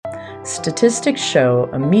Statistics show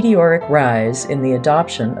a meteoric rise in the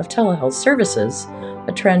adoption of telehealth services,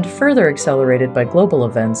 a trend further accelerated by global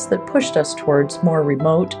events that pushed us towards more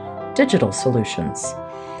remote, digital solutions.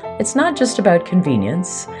 It's not just about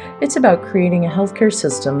convenience, it's about creating a healthcare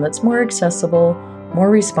system that's more accessible, more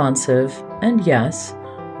responsive, and yes,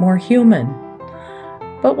 more human.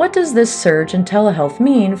 But what does this surge in telehealth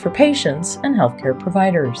mean for patients and healthcare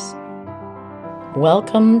providers?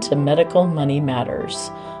 Welcome to Medical Money Matters,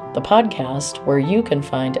 the podcast where you can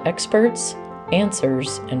find experts,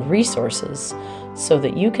 answers, and resources so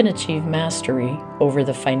that you can achieve mastery over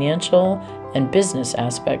the financial and business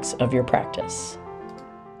aspects of your practice.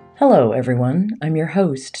 Hello, everyone. I'm your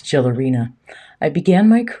host, Jill Arena. I began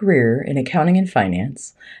my career in accounting and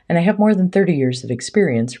finance, and I have more than 30 years of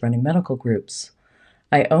experience running medical groups.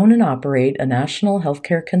 I own and operate a national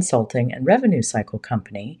healthcare consulting and revenue cycle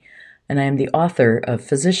company, and I am the author of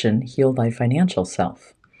Physician Heal Thy Financial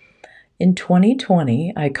Self. In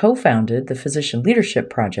 2020, I co-founded the Physician Leadership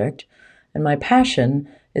Project, and my passion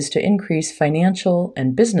is to increase financial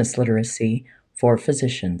and business literacy for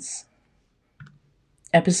physicians.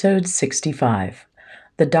 Episode 65.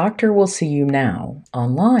 The Doctor Will See You Now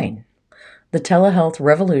Online. The Telehealth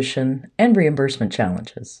Revolution and Reimbursement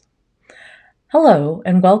Challenges. Hello,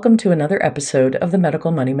 and welcome to another episode of the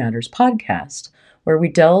Medical Money Matters podcast, where we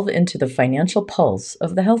delve into the financial pulse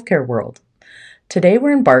of the healthcare world. Today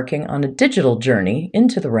we're embarking on a digital journey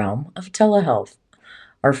into the realm of telehealth.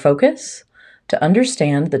 Our focus? To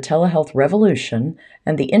understand the telehealth revolution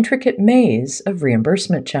and the intricate maze of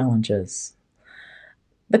reimbursement challenges.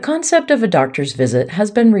 The concept of a doctor's visit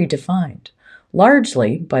has been redefined,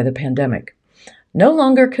 largely by the pandemic. No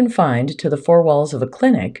longer confined to the four walls of a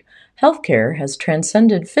clinic, healthcare has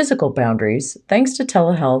transcended physical boundaries thanks to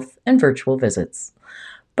telehealth and virtual visits.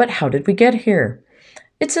 But how did we get here?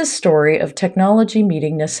 It's a story of technology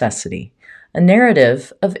meeting necessity, a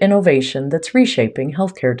narrative of innovation that's reshaping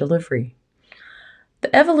healthcare delivery.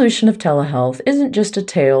 The evolution of telehealth isn't just a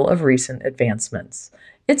tale of recent advancements.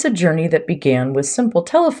 It's a journey that began with simple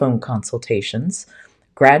telephone consultations,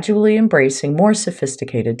 gradually embracing more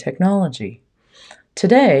sophisticated technology.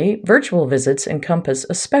 Today, virtual visits encompass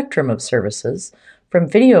a spectrum of services, from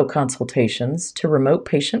video consultations to remote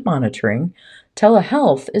patient monitoring.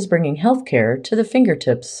 Telehealth is bringing healthcare to the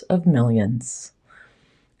fingertips of millions.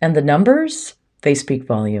 And the numbers? They speak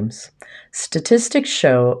volumes. Statistics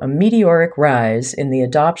show a meteoric rise in the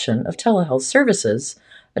adoption of telehealth services,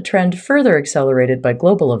 a trend further accelerated by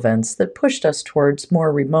global events that pushed us towards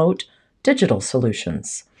more remote, digital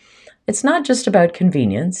solutions. It's not just about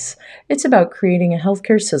convenience, it's about creating a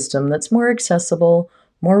healthcare system that's more accessible,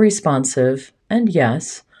 more responsive, and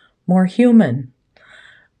yes, more human.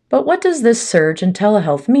 But what does this surge in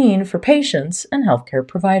telehealth mean for patients and healthcare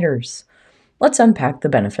providers? Let's unpack the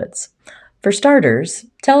benefits. For starters,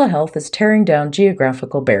 telehealth is tearing down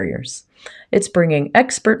geographical barriers. It's bringing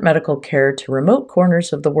expert medical care to remote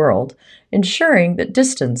corners of the world, ensuring that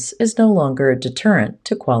distance is no longer a deterrent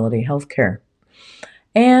to quality healthcare.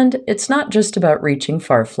 And it's not just about reaching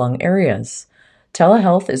far-flung areas.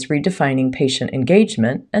 Telehealth is redefining patient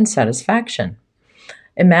engagement and satisfaction.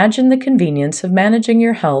 Imagine the convenience of managing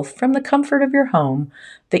your health from the comfort of your home,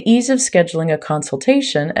 the ease of scheduling a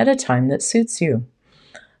consultation at a time that suits you.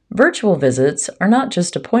 Virtual visits are not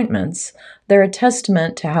just appointments, they're a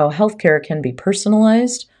testament to how healthcare can be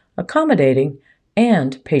personalized, accommodating,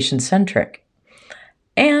 and patient-centric.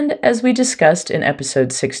 And as we discussed in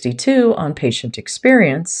episode 62 on patient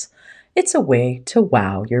experience, it's a way to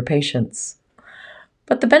wow your patients.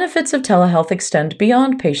 But the benefits of telehealth extend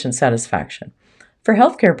beyond patient satisfaction. For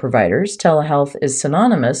healthcare providers, telehealth is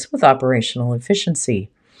synonymous with operational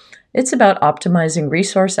efficiency. It's about optimizing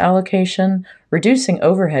resource allocation, reducing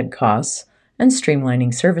overhead costs, and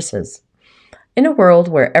streamlining services. In a world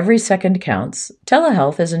where every second counts,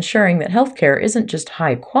 telehealth is ensuring that healthcare isn't just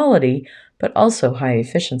high quality, but also high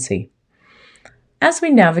efficiency. As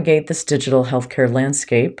we navigate this digital healthcare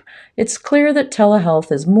landscape, it's clear that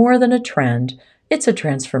telehealth is more than a trend, it's a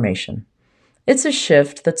transformation. It's a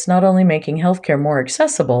shift that's not only making healthcare more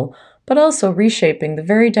accessible, but also reshaping the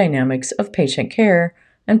very dynamics of patient care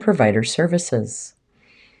and provider services.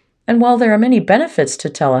 And while there are many benefits to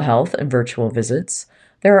telehealth and virtual visits,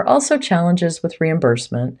 there are also challenges with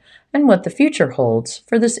reimbursement and what the future holds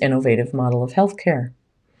for this innovative model of healthcare.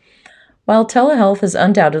 While telehealth has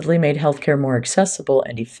undoubtedly made healthcare more accessible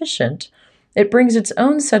and efficient, it brings its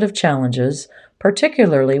own set of challenges,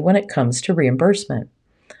 particularly when it comes to reimbursement.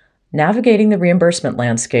 Navigating the reimbursement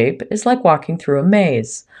landscape is like walking through a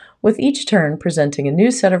maze, with each turn presenting a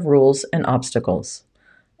new set of rules and obstacles.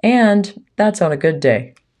 And that's on a good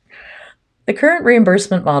day. The current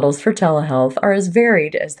reimbursement models for telehealth are as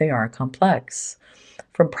varied as they are complex.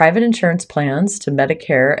 From private insurance plans to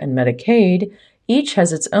Medicare and Medicaid, each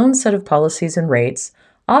has its own set of policies and rates,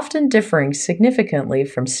 often differing significantly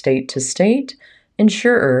from state to state,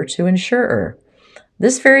 insurer to insurer.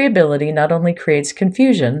 This variability not only creates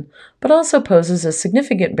confusion, but also poses a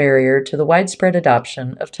significant barrier to the widespread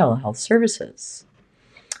adoption of telehealth services.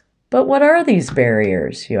 But what are these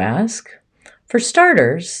barriers, you ask? For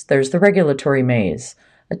starters, there's the regulatory maze,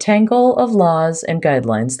 a tangle of laws and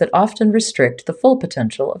guidelines that often restrict the full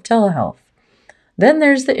potential of telehealth. Then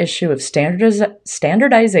there's the issue of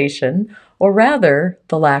standardization, or rather,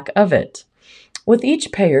 the lack of it. With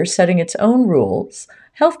each payer setting its own rules,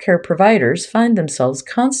 healthcare providers find themselves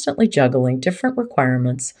constantly juggling different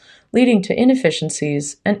requirements, leading to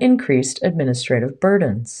inefficiencies and increased administrative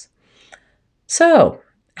burdens. So,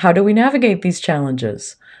 how do we navigate these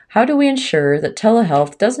challenges? How do we ensure that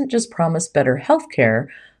telehealth doesn't just promise better healthcare,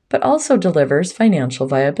 but also delivers financial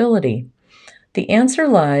viability? The answer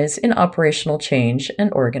lies in operational change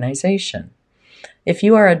and organization. If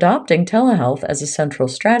you are adopting telehealth as a central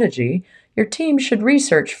strategy, your team should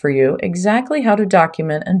research for you exactly how to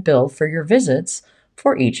document and bill for your visits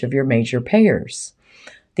for each of your major payers.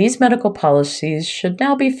 These medical policies should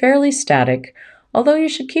now be fairly static, although you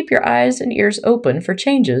should keep your eyes and ears open for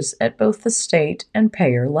changes at both the state and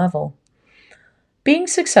payer level. Being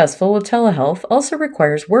successful with telehealth also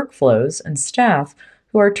requires workflows and staff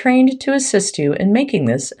who are trained to assist you in making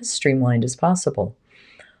this as streamlined as possible.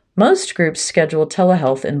 Most groups schedule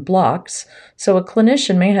telehealth in blocks, so a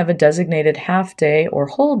clinician may have a designated half-day or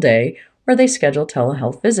whole day where they schedule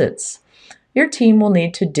telehealth visits. Your team will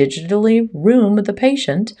need to digitally room the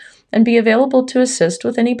patient and be available to assist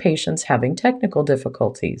with any patients having technical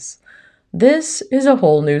difficulties. This is a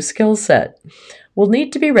whole new skill set. We'll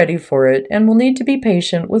need to be ready for it, and we'll need to be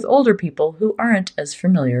patient with older people who aren't as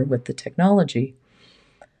familiar with the technology.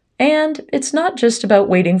 And it's not just about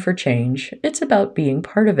waiting for change, it's about being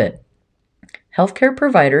part of it. Healthcare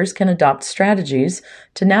providers can adopt strategies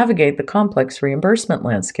to navigate the complex reimbursement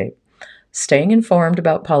landscape. Staying informed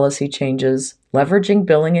about policy changes, leveraging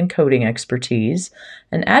billing and coding expertise,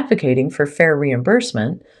 and advocating for fair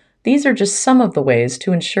reimbursement, these are just some of the ways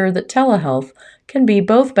to ensure that telehealth can be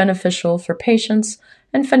both beneficial for patients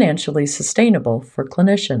and financially sustainable for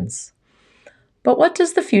clinicians. But what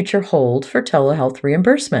does the future hold for telehealth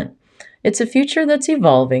reimbursement? It's a future that's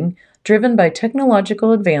evolving, driven by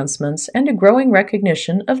technological advancements and a growing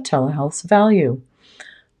recognition of telehealth's value.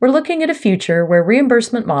 We're looking at a future where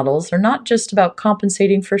reimbursement models are not just about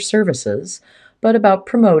compensating for services, but about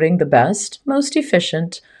promoting the best, most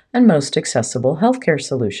efficient, and most accessible healthcare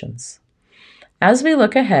solutions. As we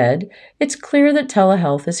look ahead, it's clear that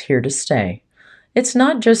telehealth is here to stay. It's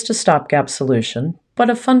not just a stopgap solution, but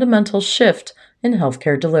a fundamental shift in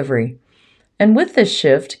healthcare delivery. And with this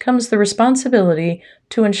shift comes the responsibility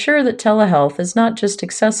to ensure that telehealth is not just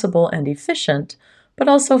accessible and efficient, but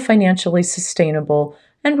also financially sustainable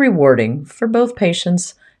and rewarding for both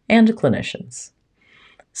patients and clinicians.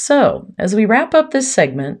 So, as we wrap up this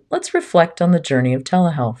segment, let's reflect on the journey of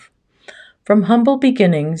telehealth. From humble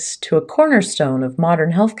beginnings to a cornerstone of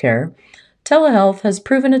modern healthcare, telehealth has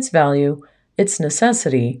proven its value, its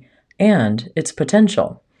necessity, and its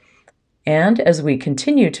potential. And as we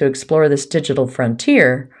continue to explore this digital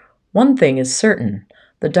frontier, one thing is certain: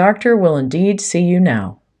 the doctor will indeed see you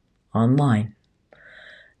now, online.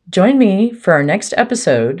 Join me for our next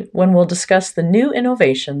episode when we'll discuss the new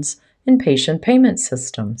innovations in patient payment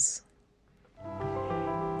systems.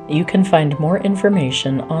 You can find more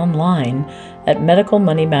information online at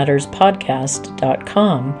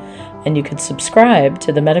medicalmoneymatterspodcast.com, and you can subscribe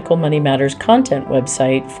to the Medical Money Matters content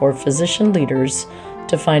website for physician leaders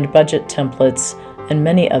to find budget templates and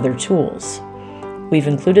many other tools. We've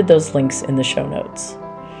included those links in the show notes.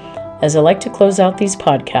 As I like to close out these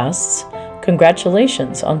podcasts,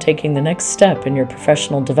 congratulations on taking the next step in your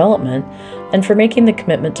professional development and for making the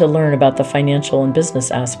commitment to learn about the financial and business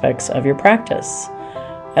aspects of your practice.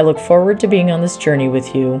 I look forward to being on this journey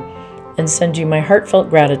with you and send you my heartfelt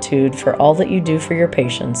gratitude for all that you do for your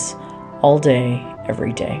patients all day,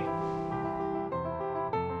 every day.